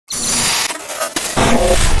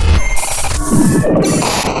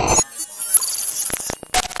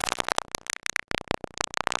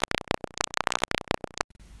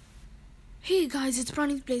Hey guys, it's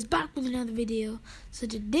Pranit Plays back with another video. So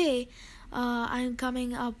today I'm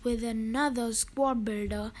coming up with another squad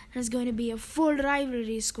builder, and it's going to be a full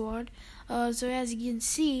rivalry squad. So as you can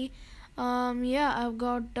see, I've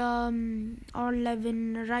got all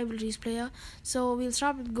 11 rivalries player. So we'll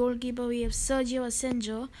start with goalkeeper. We have Sergio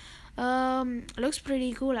Asenjo. Looks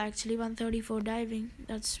pretty cool actually. 134 diving.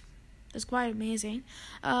 That's quite amazing.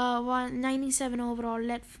 197 overall.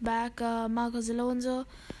 Left back Marcos Alonso.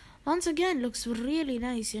 Once again, looks really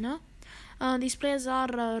nice, These players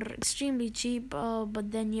are extremely cheap,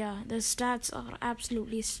 but then the stats are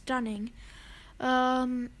absolutely stunning.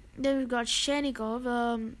 Then we've got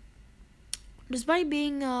Shenikov. Despite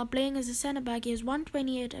being playing as a centre back, he has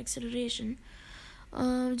 128 acceleration,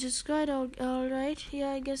 which is quite alright.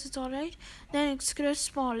 Yeah, I guess it's alright. Then it's Chris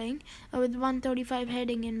Smalling with 135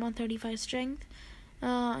 heading and 135 strength.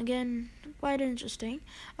 Again, quite interesting.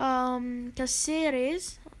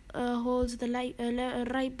 Caceres holds the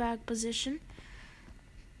right back position.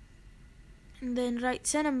 And then right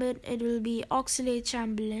centre mid, it will be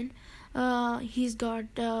Oxlade-Chamberlain. He's got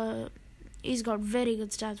very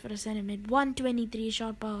good stats for a centre mid. 123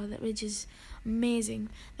 shot power, which is amazing.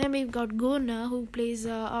 Then we've got Gurna, who plays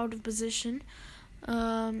out of position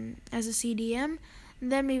as a CDM.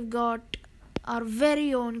 And then we've got our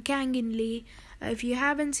very own KANGIN Lee. If you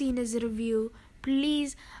haven't seen his review,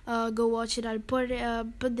 please go watch it. I'll put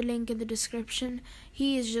the link in the description.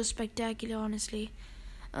 He is just spectacular, honestly.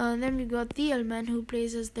 Then we've got Thielman, who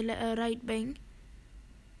plays as the right wing.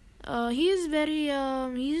 He's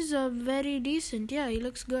very decent. Yeah, he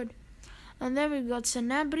looks good. And then we've got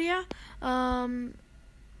Sanabria,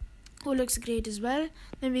 who looks great as well.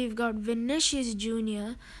 Then we've got Vinicius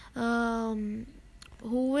Jr.,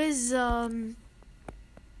 who is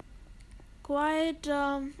quite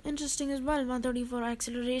interesting as well. 134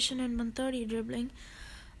 acceleration and 130 dribbling.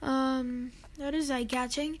 That is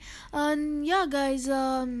eye-catching. And yeah, guys,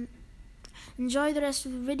 enjoy the rest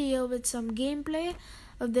of the video with some gameplay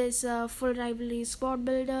of this full rivalry squad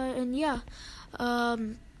builder. And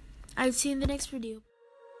I'll see you in the next video.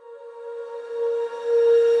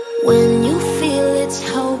 When you feel it's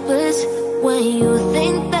hopeless, when you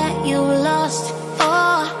think that you lost,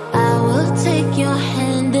 oh, I will take your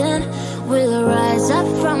hand and we'll rise up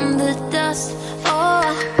from the dust.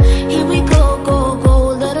 Oh, here we go, go, go,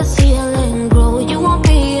 let us heal and grow. You won't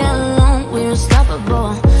be alone, we're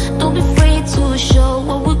unstoppable. Don't be afraid to show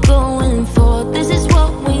what we're going for. This is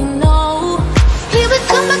what we know. Here we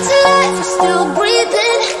come back to life, we're still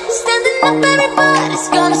breathing. Standing up, everybody's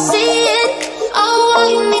gonna see it. Oh, all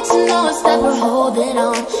you need to know is that we're holding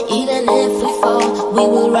on. Even if we fall, we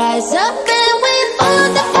will rise up and we follow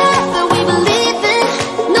the path that we believe in.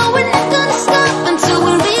 No, we're not gonna stop until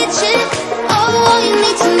we reach it. Oh, all you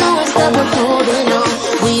need to know is that we're holding on.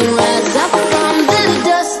 We rise up from the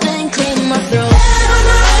dust and clear my throat.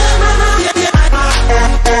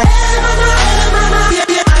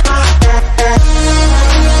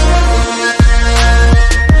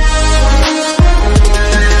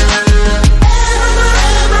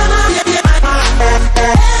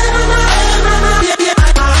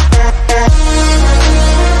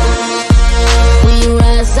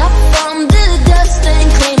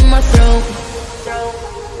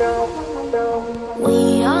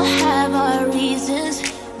 We all have our reasons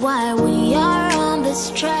why we are on this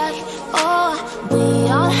track. Oh, we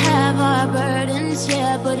all have our burdens,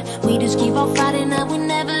 yeah, but we just keep on fighting and we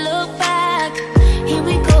never look back. Here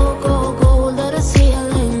we go, go, go, let us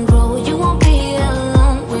heal and grow. You won't be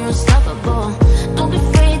alone, we're unstoppable. Don't be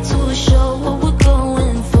afraid to show what we're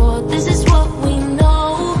going for. This is what we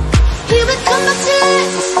know. Here we come back to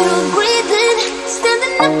life, we're still breathing.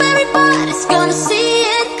 Standing up, everybody's gonna see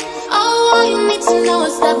it. All you need to know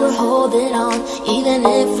is that we're holding on. Even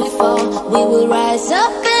if we fall, we will rise up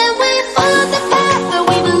and we follow the path that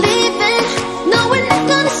we believe in. No, we're not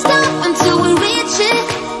gonna stop until we reach it.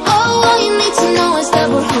 Oh, all you need to know is that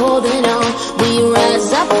we're holding on. We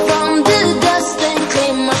rise up from the dust and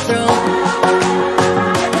clear my throat.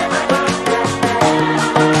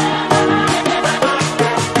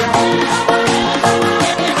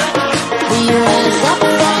 We rise up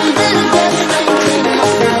from the dust and clear my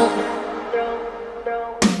throat.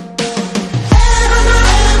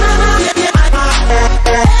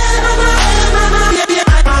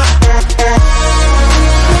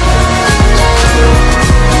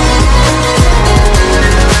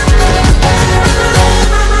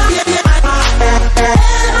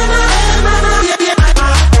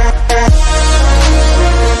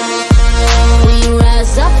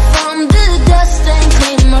 Up from the dust and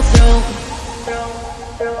clear my throat.